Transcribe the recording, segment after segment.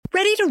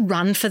to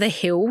run for the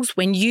hills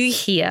when you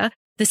hear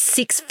the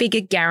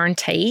six-figure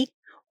guarantee,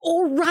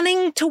 or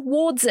running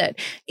towards it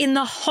in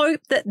the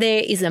hope that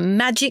there is a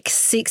magic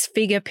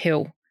six-figure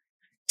pill?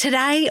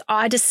 Today,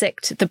 I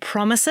dissect the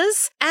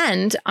promises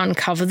and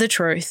uncover the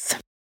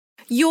truth.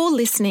 You're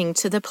listening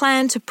to the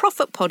Plan to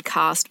Profit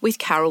podcast with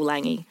Carol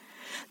Lange,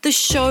 the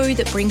show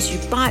that brings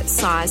you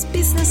bite-sized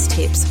business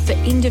tips for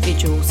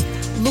individuals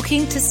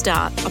looking to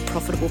start a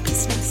profitable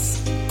business.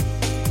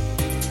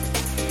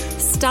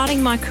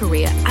 Starting my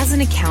career as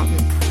an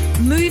accountant,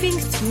 moving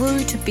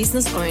through to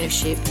business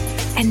ownership,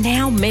 and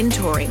now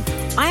mentoring,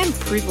 I am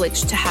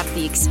privileged to have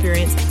the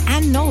experience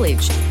and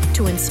knowledge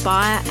to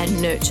inspire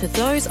and nurture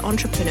those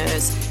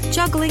entrepreneurs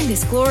juggling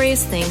this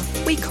glorious thing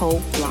we call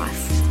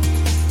life.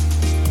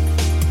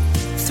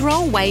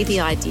 Throw away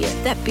the idea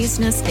that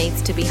business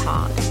needs to be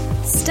hard.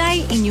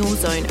 Stay in your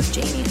zone of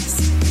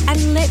genius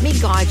and let me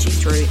guide you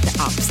through the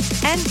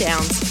ups and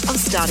downs of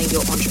starting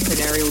your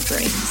entrepreneurial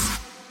dreams.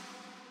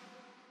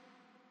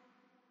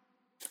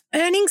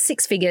 Earning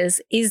six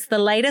figures is the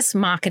latest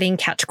marketing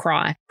catch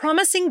cry,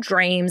 promising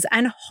dreams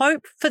and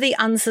hope for the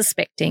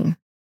unsuspecting.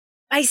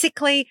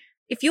 Basically,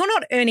 if you're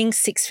not earning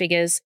six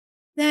figures,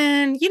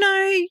 then, you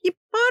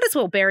might as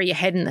well bury your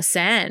head in the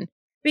sand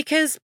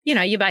because,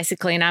 you're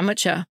basically an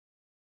amateur.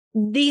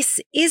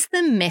 This is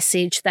the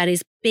message that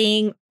is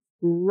being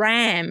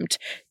rammed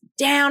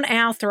down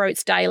our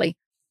throats daily.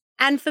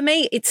 And for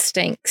me, it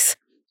stinks.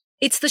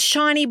 It's the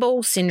shiny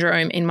ball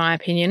syndrome, in my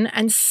opinion,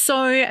 and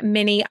so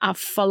many are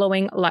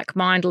following like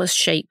mindless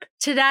sheep.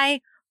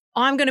 Today,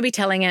 I'm going to be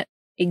telling it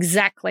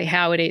exactly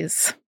how it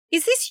is.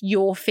 Is this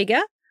your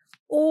figure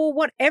or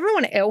what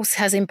everyone else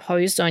has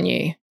imposed on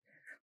you?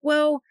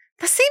 Well,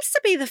 that seems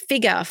to be the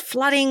figure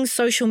flooding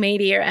social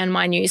media and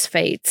my news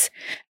feeds.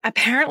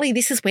 Apparently,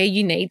 this is where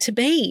you need to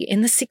be,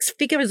 in the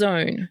six-figure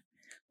zone.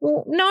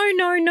 Well, no.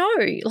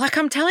 Like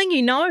I'm telling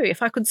you, no.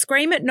 If I could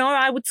scream it, no,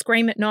 I would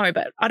scream it, no,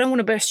 but I don't want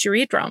to burst your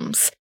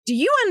eardrums. Do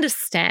you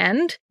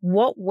understand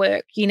what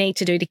work you need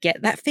to do to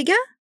get that figure?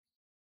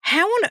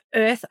 How on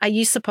earth are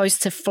you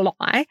supposed to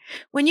fly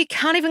when you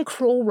can't even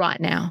crawl right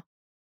now?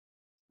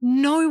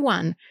 No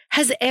one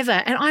has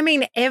ever, and I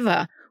mean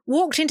ever,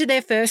 walked into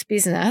their first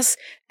business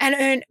and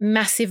earned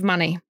massive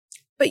money.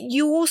 But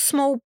your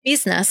small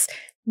business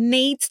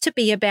needs to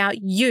be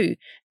about you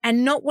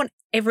and not what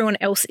everyone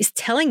else is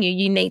telling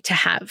you need to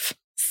have.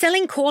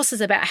 Selling courses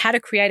about how to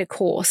create a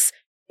course,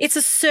 it's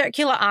a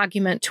circular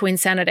argument to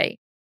insanity,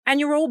 and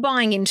you're all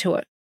buying into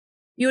it.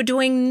 You're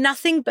doing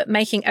nothing but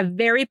making a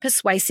very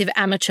persuasive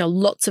amateur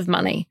lots of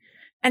money.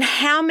 And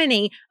how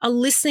many are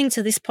listening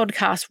to this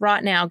podcast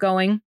right now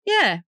going,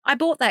 yeah, I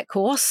bought that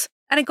course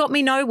and it got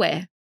me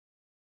nowhere?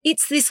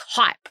 It's this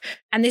hype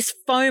and this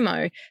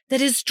FOMO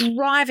that is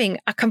driving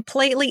a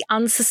completely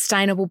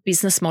unsustainable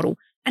business model,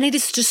 and it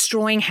is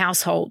destroying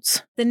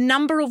households. The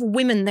number of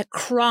women that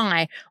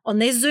cry on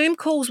their Zoom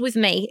calls with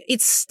me,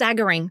 it's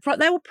staggering.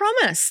 They were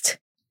promised.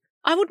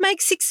 I would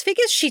make six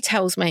figures, she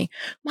tells me.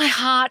 My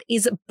heart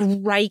is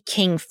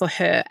breaking for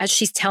her as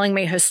she's telling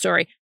me her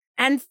story,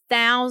 and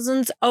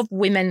thousands of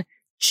women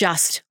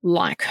just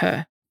like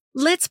her.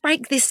 Let's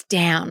break this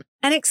down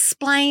and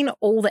explain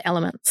all the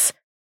elements.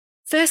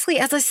 Firstly,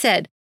 as I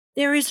said,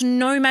 there is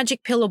no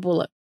magic pill or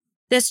bullet.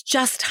 There's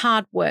just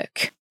hard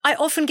work. I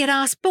often get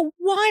asked, but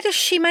why does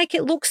she make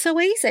it look so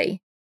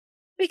easy?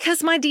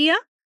 Because, my dear,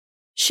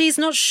 she's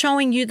not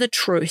showing you the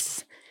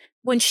truth.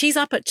 When she's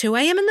up at 2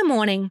 a.m. in the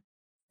morning,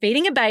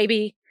 feeding a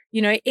baby,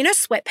 in her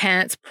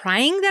sweatpants,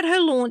 praying that her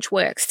launch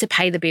works to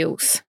pay the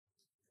bills.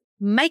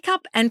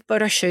 Makeup and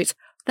photo shoots,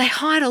 they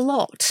hide a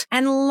lot,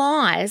 and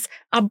lies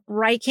are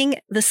breaking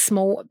the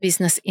small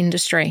business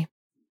industry.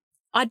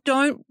 I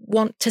don't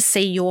want to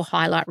see your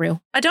highlight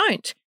reel. I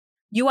don't.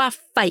 You are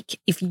fake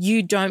if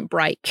you don't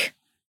break.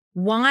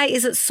 Why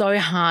is it so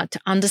hard to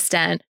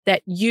understand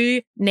that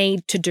you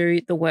need to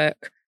do the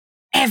work?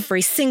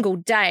 Every single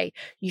day,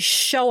 you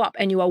show up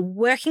and you are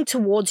working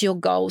towards your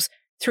goals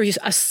through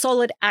a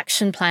solid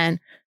action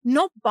plan,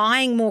 not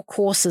buying more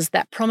courses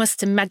that promise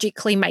to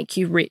magically make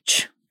you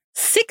rich.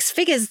 Six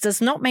figures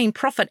does not mean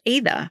profit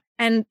either.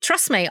 And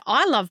trust me,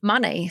 I love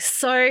money.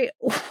 So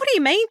what do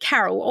you mean,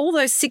 Carol? All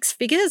those six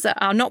figures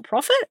are not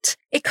profit?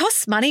 It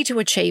costs money to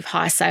achieve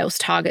high sales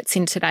targets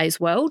in today's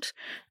world.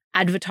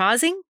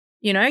 Advertising,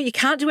 you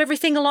can't do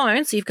everything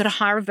alone. So you've got to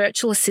hire a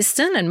virtual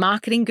assistant and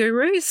marketing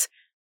gurus.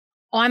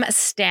 I'm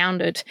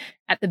astounded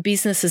at the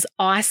businesses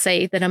I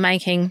see that are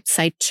making,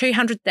 say,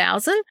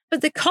 $200,000,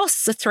 but the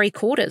costs are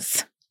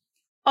 $750,000.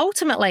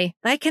 Ultimately,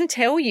 they can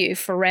tell you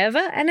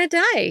forever and a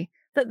day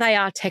that they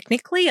are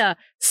technically a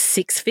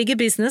six-figure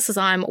business, as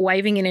I'm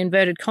waving in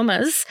inverted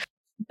commas,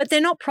 but they're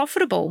not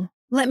profitable.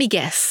 Let me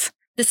guess.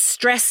 The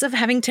stress of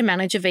having to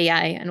manage a VA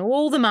and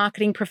all the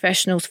marketing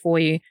professionals for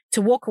you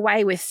to walk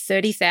away with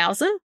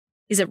 $30,000,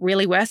 is it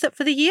really worth it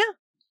for the year?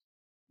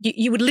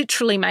 You would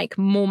literally make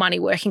more money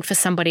working for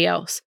somebody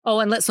else. Oh,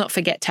 and let's not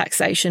forget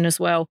taxation as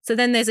well. So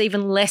then there's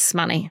even less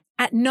money.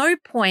 At no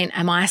point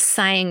am I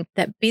saying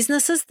that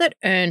businesses that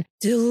earn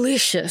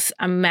delicious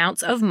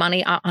amounts of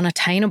money are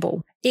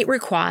unattainable. It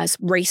requires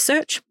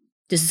research,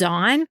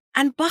 design,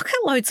 and bucket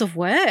loads of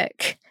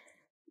work.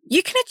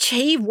 You can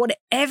achieve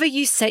whatever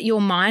you set your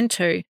mind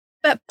to,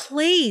 but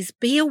please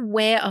be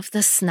aware of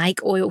the snake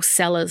oil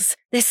sellers.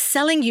 They're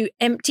selling you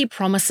empty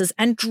promises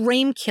and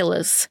dream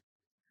killers.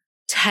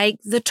 Take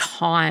the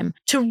time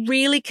to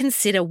really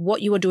consider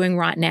what you are doing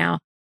right now.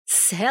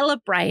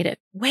 Celebrate it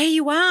where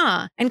you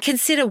are and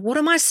consider, what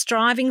am I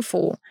striving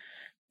for?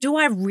 Do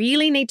I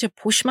really need to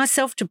push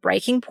myself to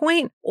breaking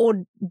point,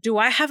 or do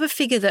I have a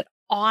figure that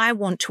I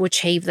want to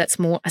achieve that's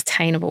more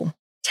attainable?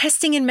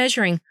 Testing and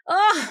measuring.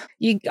 Oh,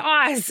 you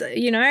guys,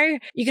 you're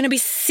going to be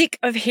sick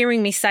of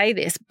hearing me say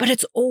this, but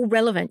it's all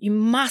relevant. You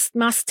must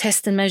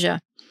test and measure.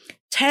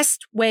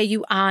 Test where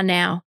you are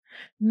now.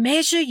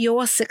 Measure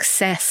your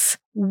success.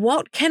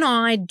 What can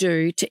I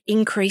do to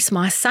increase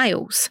my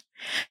sales?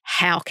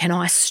 How can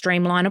I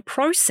streamline a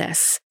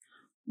process?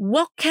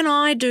 What can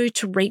I do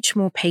to reach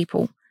more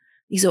people?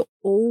 These are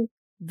all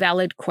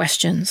valid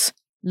questions.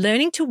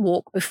 Learning to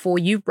walk before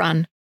you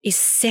run is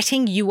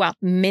setting you up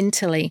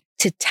mentally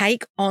to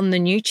take on the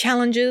new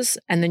challenges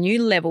and the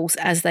new levels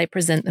as they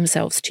present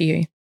themselves to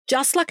you.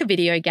 Just like a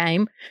video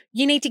game,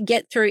 you need to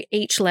get through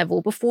each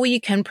level before you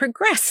can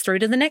progress through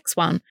to the next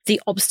one.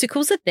 The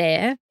obstacles are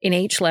there in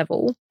each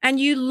level, and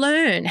you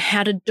learn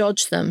how to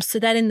dodge them so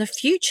that in the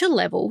future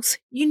levels,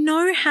 you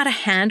know how to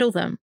handle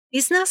them.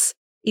 Business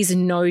is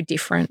no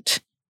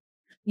different.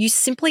 You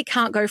simply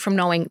can't go from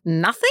knowing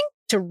nothing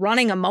to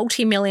running a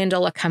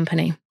multi-million-dollar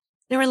company.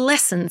 There are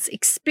lessons,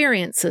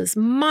 experiences,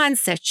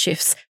 mindset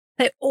shifts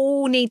that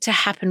all need to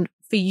happen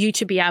for you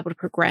to be able to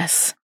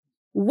progress.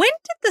 When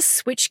did the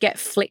switch get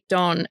flicked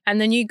on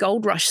and the new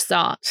gold rush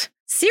start?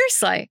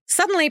 Seriously,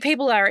 suddenly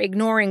people are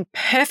ignoring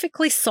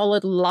perfectly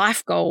solid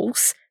life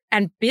goals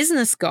and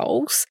business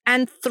goals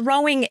and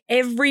throwing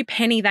every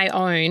penny they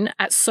own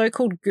at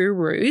so-called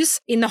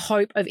gurus in the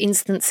hope of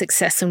instant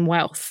success and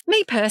wealth.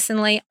 Me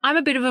personally, I'm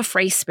a bit of a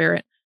free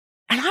spirit,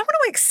 and I want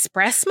to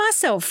express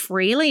myself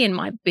freely in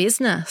my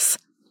business.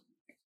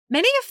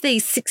 Many of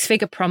these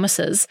six-figure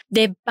promises,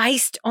 they're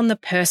based on the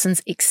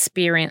person's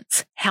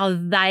experience, how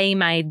they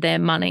made their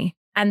money.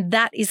 And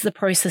that is the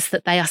process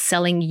that they are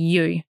selling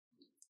you.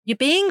 You're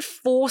being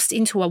forced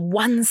into a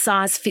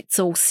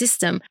one-size-fits-all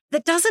system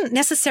that doesn't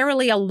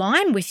necessarily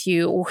align with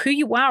you or who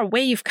you are, or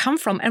where you've come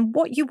from, and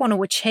what you want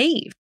to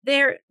achieve.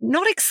 They're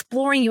not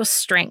exploring your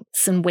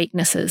strengths and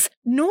weaknesses,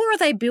 nor are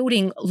they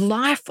building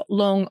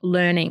lifelong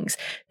learnings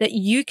that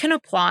you can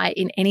apply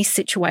in any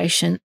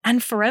situation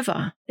and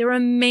forever. There are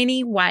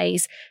many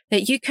ways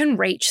that you can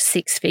reach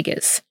six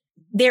figures.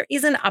 There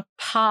isn't a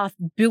path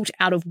built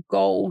out of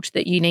gold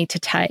that you need to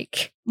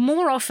take.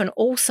 More often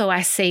also,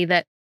 I see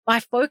that by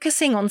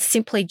focusing on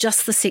simply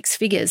just the six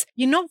figures,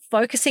 you're not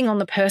focusing on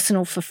the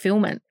personal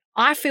fulfillment.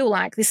 I feel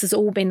like this has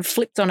all been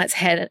flipped on its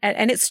head,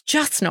 and it's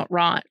just not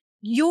right.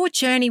 Your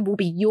journey will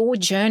be your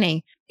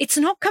journey. It's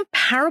not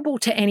comparable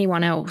to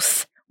anyone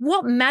else.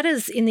 What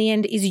matters in the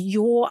end is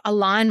your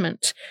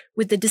alignment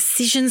with the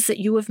decisions that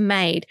you have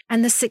made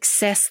and the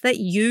success that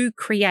you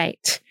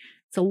create.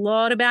 It's a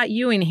lot about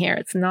you in here.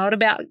 It's not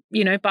about,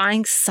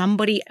 buying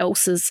somebody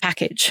else's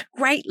package.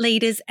 Great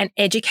leaders and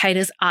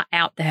educators are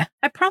out there,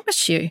 I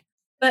promise you.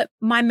 But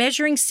my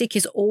measuring stick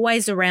is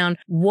always around,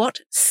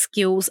 what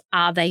skills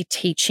are they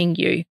teaching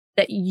you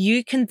that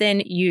you can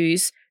then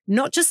use,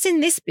 not just in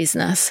this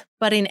business,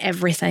 but in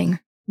everything.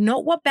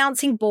 Not what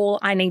bouncing ball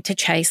I need to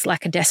chase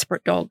like a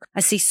desperate dog. I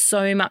see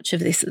so much of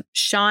this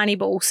shiny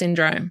ball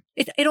syndrome.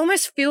 It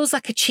almost feels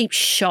like a cheap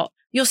shot.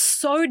 You're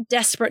so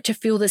desperate to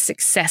feel the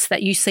success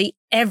that you see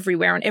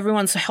everywhere on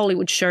everyone's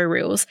Hollywood show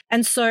reels.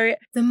 And so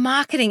the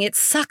marketing, it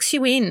sucks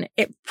you in.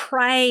 It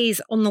preys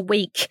on the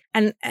weak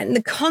and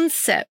the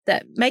concept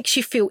that makes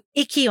you feel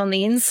icky on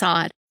the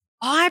inside.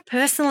 I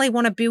personally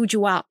want to build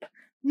you up,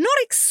 not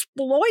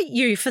exploit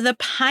you for the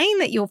pain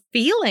that you're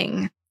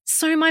feeling.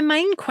 So my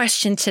main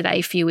question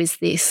today for you is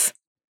this: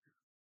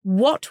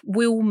 what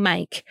will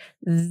make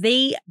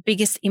the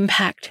biggest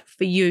impact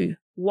for you?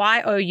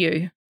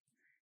 YOU.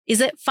 Is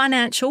it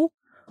financial,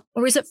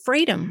 or is it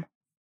freedom?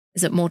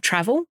 Is it more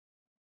travel?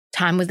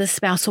 Time with a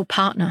spouse or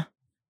partner?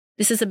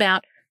 This is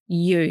about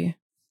you.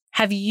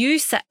 Have you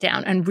sat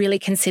down and really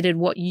considered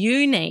what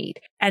you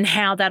need and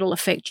how that'll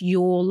affect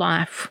your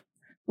life?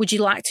 Would you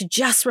like to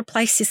just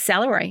replace your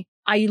salary?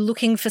 Are you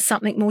looking for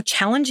something more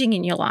challenging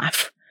in your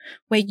life,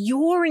 where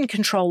you're in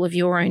control of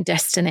your own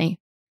destiny?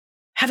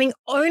 Having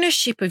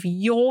ownership of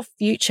your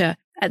future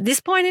at this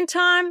point in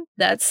time,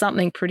 that's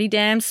something pretty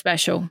damn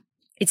special.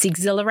 It's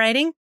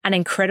exhilarating and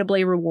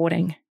incredibly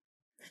rewarding.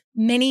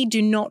 Many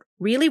do not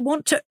really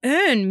want to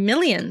earn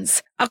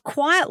millions. A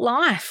quiet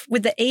life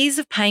with the ease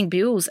of paying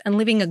bills and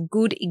living a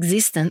good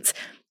existence,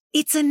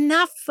 it's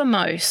enough for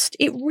most.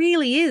 It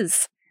really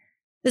is.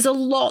 There's a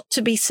lot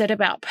to be said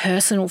about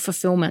personal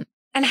fulfillment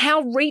and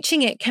how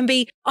reaching it can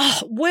be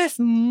worth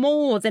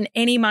more than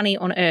any money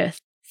on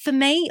earth. For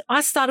me, I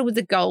started with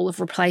the goal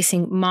of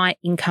replacing my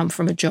income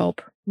from a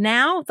job.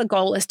 Now the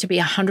goal is to be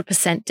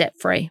 100%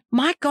 debt-free.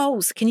 My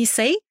goals, can you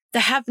see? They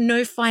have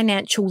no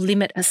financial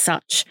limit as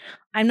such.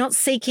 I'm not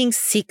seeking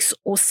 6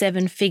 or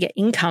 7 figure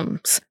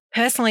incomes.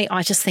 Personally,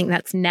 I just think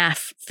that's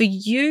naff. For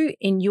you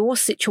in your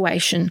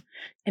situation,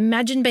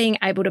 imagine being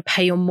able to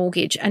pay your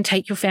mortgage and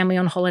take your family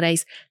on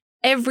holidays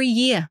every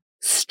year,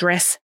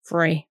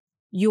 stress-free.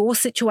 Your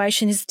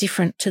situation is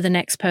different to the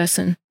next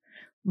person.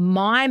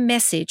 My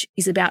message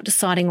is about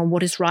deciding on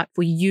what is right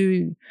for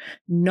you,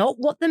 not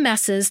what the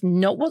masses,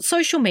 not what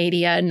social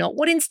media, not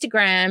what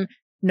Instagram,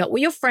 not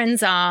what your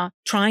friends are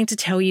trying to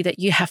tell you that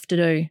you have to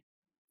do.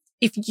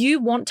 If you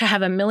want to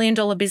have $1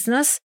 million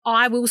business,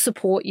 I will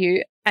support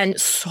you, and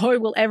so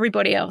will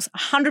everybody else.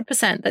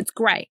 100%. That's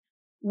great.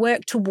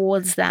 Work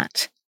towards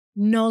that.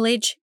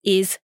 Knowledge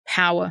is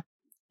power,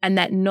 and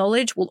that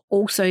knowledge will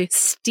also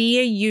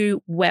steer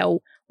you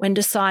well when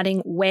deciding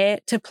where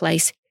to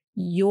place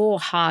your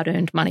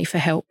hard-earned money for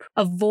help.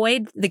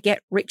 Avoid the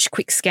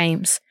get-rich-quick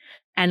schemes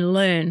and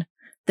learn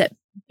that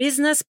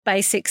business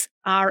basics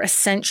are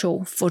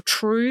essential for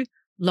true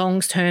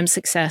long-term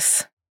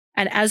success.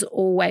 And as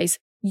always,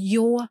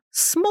 your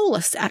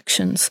smallest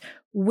actions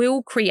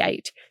will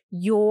create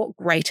your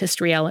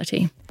greatest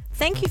reality.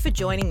 Thank you for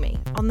joining me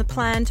on the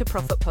Plan to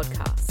Profit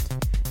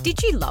podcast.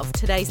 Did you love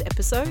today's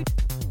episode?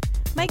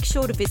 Make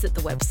sure to visit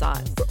the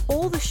website for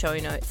all the show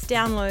notes,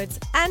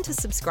 downloads, and to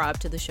subscribe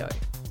to the show.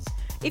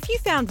 If you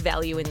found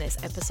value in this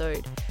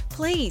episode,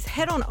 please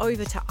head on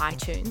over to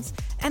iTunes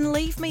and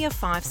leave me a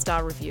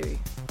 5-star review.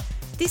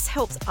 This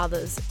helps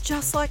others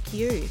just like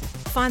you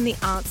find the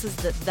answers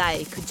that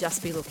they could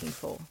just be looking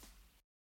for.